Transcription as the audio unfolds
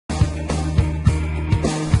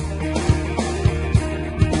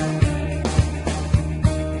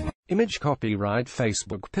Image copyright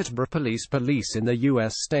Facebook Pittsburgh Police in the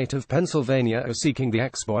U.S. state of Pennsylvania are seeking the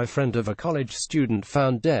ex-boyfriend of a college student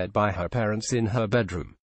found dead by her parents in her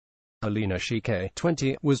bedroom. Alina Shike,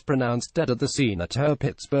 20, was pronounced dead at the scene at her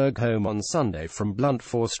Pittsburgh home on Sunday from blunt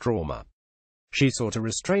force trauma. She sought a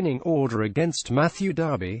restraining order against Matthew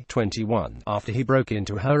Darby, 21, after he broke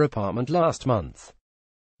into her apartment last month.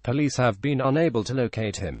 Police have been unable to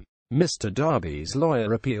locate him. Mr. Darby's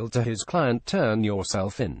lawyer appealed to his client, "Turn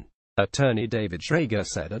yourself in." Attorney David Schrager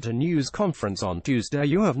said at a news conference on Tuesday,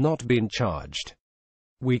 "You have not been charged.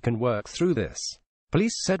 We can work through this."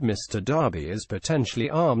 Police said Mr. Darby is potentially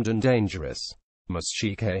armed and dangerous. Ms.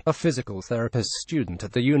 Shike, a physical therapist student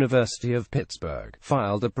at the University of Pittsburgh,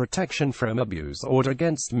 filed a protection from abuse order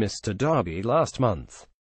against Mr. Darby last month.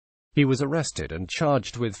 He was arrested and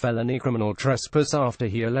charged with felony criminal trespass after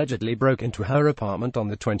he allegedly broke into her apartment on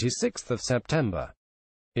the 26th of September.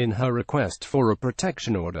 In her request for a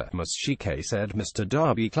protection order, Ms. Shike said Mr.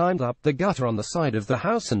 Darby climbed up the gutter on the side of the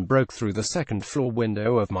house and broke through the second-floor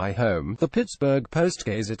window of my home, the Pittsburgh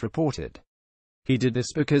Post-Gazette reported. "He did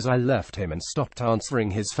this because I left him and stopped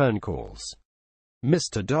answering his phone calls."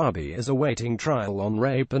 Mr. Darby is awaiting trial on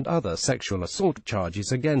rape and other sexual assault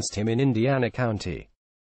charges against him in Indiana County.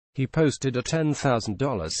 He posted a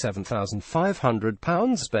 $10,000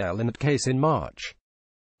 £7,500 bail in that case in March.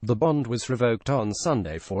 The bond was revoked on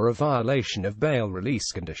Sunday for a violation of bail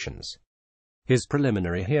release conditions. His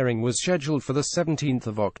preliminary hearing was scheduled for the 17th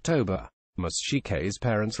of October. Ms. Shike's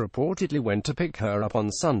parents reportedly went to pick her up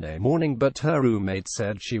on Sunday morning, but her roommate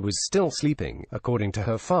said she was still sleeping, according to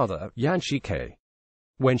her father, Jan Shike.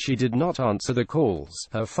 When she did not answer the calls,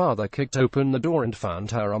 her father kicked open the door and found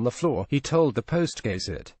her on the floor, he told the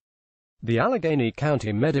Post-Gazette. The Allegheny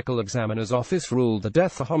County Medical Examiner's Office ruled the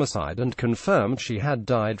death a homicide and confirmed she had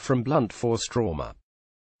died from blunt force trauma.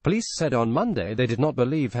 Police said on Monday they did not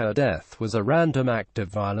believe her death was a random act of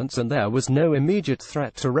violence and there was no immediate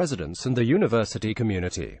threat to residents and the university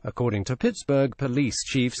community, according to Pittsburgh Police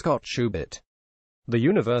Chief Scott Schubert. The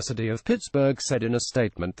University of Pittsburgh said in a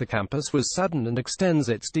statement the campus was saddened and extends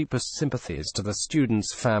its deepest sympathies to the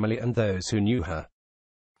student's family and those who knew her.